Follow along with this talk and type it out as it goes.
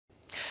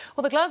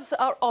Well, the gloves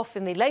are off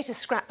in the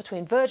latest scrap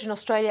between Virgin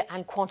Australia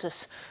and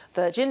Qantas.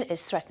 Virgin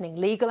is threatening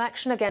legal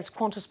action against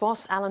Qantas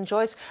boss Alan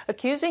Joyce,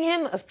 accusing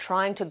him of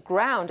trying to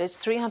ground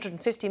its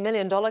 $350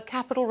 million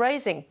capital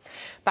raising.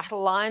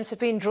 Battle lines have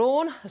been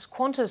drawn as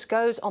Qantas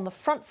goes on the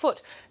front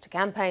foot to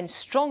campaign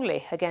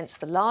strongly against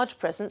the large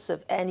presence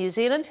of Air New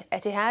Zealand,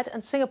 Etihad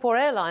and Singapore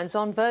Airlines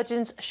on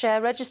Virgin's share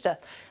register.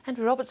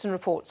 Andrew Robertson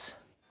reports.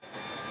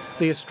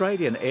 The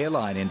Australian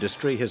airline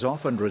industry has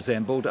often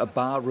resembled a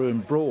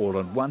barroom brawl,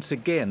 and once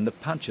again the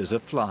punches are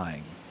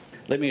flying.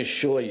 Let me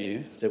assure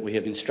you that we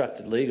have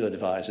instructed legal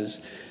advisers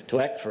to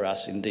act for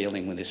us in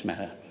dealing with this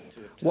matter.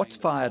 What's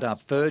fired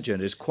up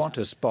Virgin is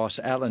Qantas boss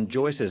Alan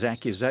Joyce's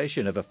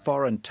accusation of a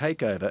foreign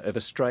takeover of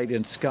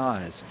Australian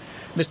skies.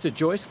 Mr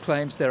Joyce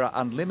claims there are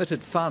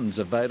unlimited funds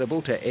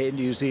available to Air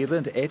New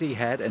Zealand,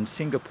 Etihad and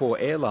Singapore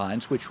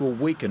Airlines which will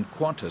weaken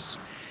Qantas.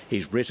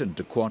 He's written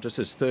to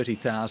Qantas's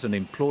 30,000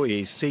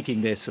 employees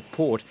seeking their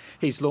support.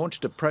 He's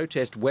launched a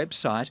protest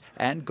website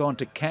and gone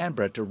to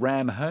Canberra to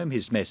ram home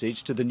his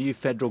message to the new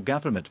federal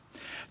government.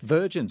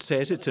 Virgin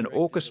says it's an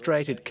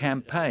orchestrated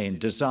campaign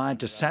designed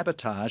to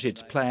sabotage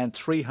its planned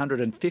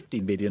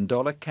 $350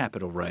 million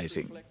capital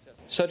raising.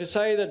 So to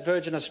say that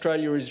Virgin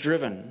Australia is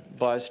driven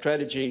by a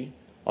strategy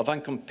of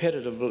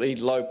uncompetitively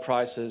low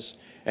prices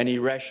and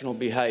irrational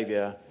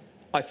behaviour,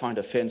 I find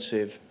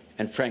offensive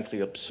and frankly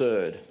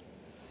absurd.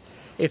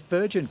 If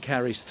Virgin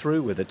carries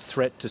through with its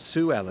threat to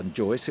sue Alan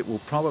Joyce, it will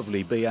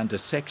probably be under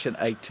Section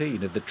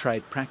 18 of the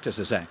Trade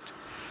Practices Act.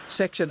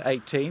 Section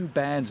 18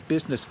 bans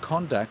business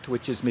conduct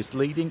which is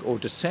misleading or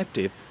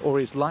deceptive or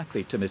is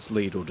likely to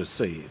mislead or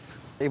deceive.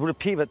 It would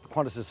appear that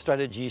Qantas's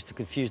strategy is to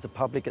confuse the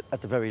public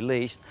at the very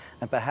least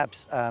and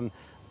perhaps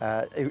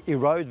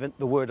erode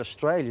the word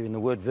Australia in the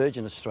word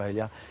Virgin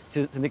Australia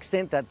to an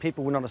extent that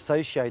people will not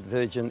associate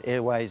Virgin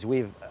Airways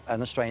with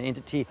an Australian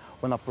entity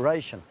or an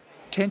operation.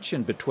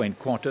 Tension between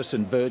Qantas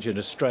and Virgin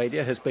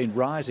Australia has been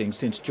rising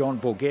since John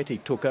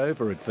Borghetti took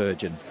over at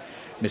Virgin.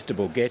 Mr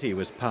Borghetti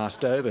was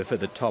passed over for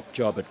the top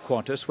job at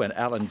Qantas when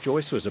Alan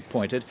Joyce was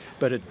appointed,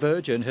 but at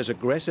Virgin has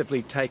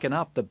aggressively taken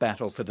up the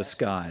battle for the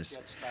skies.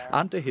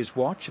 Under his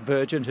watch,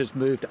 Virgin has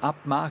moved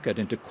upmarket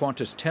into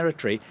Qantas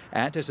territory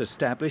and has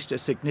established a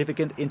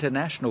significant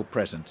international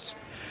presence.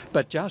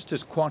 But just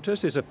as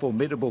Qantas is a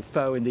formidable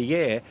foe in the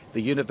air,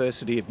 the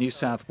University of New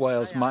South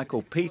Wales'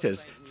 Michael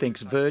Peters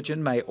thinks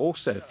Virgin may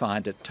also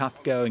find it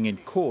tough going in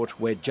court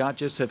where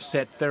judges have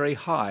set very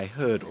high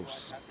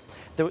hurdles.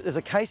 There's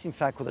a case, in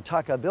fact, called the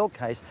Taco Bell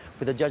case,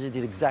 where the judges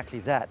did exactly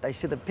that. They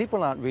said that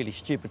people aren't really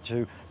stupid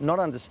to not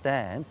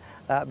understand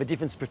the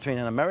difference between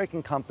an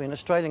American company and an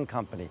Australian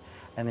company.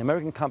 And the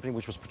American company,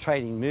 which was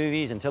portrayed in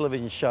movies and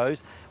television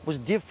shows, was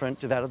different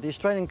to that of the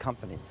Australian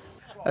company.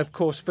 Of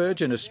course,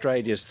 Virgin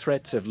Australia's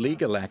threats of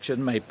legal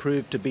action may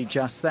prove to be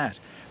just that.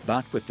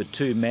 But with the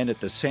two men at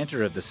the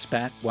centre of the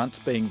spat, once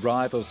being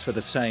rivals for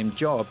the same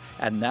job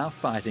and now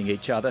fighting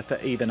each other for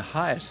even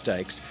higher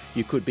stakes,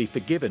 you could be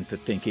forgiven for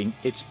thinking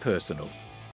it's personal.